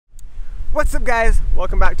What's up guys,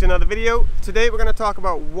 welcome back to another video. Today we're going to talk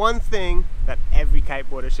about one thing that every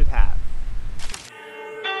kiteboarder should have.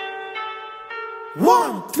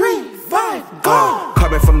 1, 3, 5, go!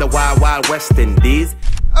 Coming from the wild West Indies.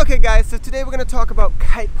 Okay guys, so today we're going to talk about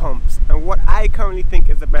kite pumps and what I currently think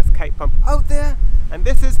is the best kite pump out there. And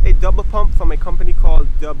this is a double pump from a company called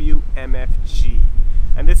WMFG.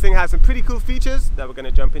 And this thing has some pretty cool features that we're going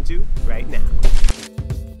to jump into right now.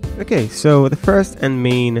 Okay, so the first and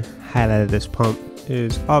main highlight of this pump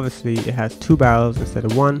is obviously it has 2 barrels instead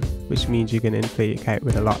of 1, which means you can inflate your kite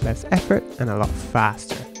with a lot less effort and a lot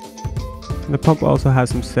faster. And the pump also has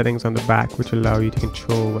some settings on the back which allow you to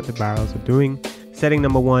control what the barrels are doing. Setting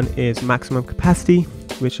number 1 is maximum capacity,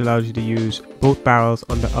 which allows you to use both barrels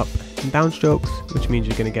on the up and down strokes, which means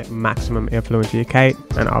you're going to get maximum airflow into your kite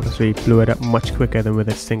and obviously blow it up much quicker than with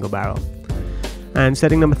a single barrel. And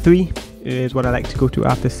setting number 3 is what I like to go to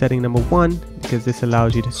after setting number 1, because this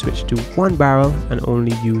allows you to switch to 1 barrel and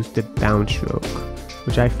only use the downstroke,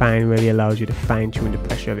 which I find really allows you to fine tune the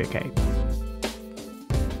pressure of your kite.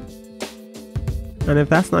 And if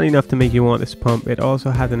that's not enough to make you want this pump, it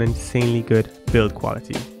also has an insanely good build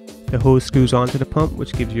quality. The hose screws onto the pump,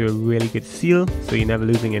 which gives you a really good seal, so you're never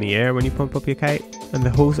losing any air when you pump up your kite. And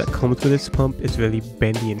the hose that comes with this pump is really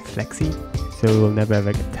bendy and flexy, so it will never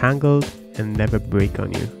ever get tangled and never break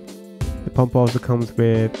on you. The pump also comes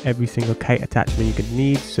with every single kite attachment you could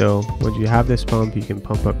need, so once you have this pump you can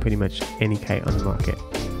pump up pretty much any kite on the market.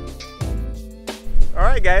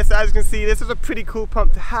 Alright guys, so as you can see, this is a pretty cool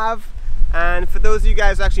pump to have, and for those of you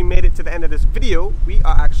guys who actually made it to the end of this video, we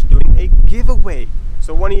are actually doing a giveaway.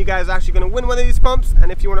 So one of you guys is actually going to win one of these pumps,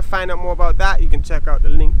 and if you want to find out more about that, you can check out the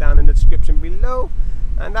link down in the description below.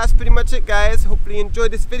 And that's pretty much it guys. Hopefully you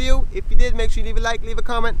enjoyed this video. If you did, make sure you leave a like, leave a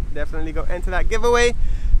comment, definitely go enter that giveaway.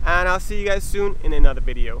 And I'll see you guys soon in another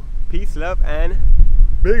video. Peace, love, and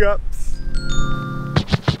big ups.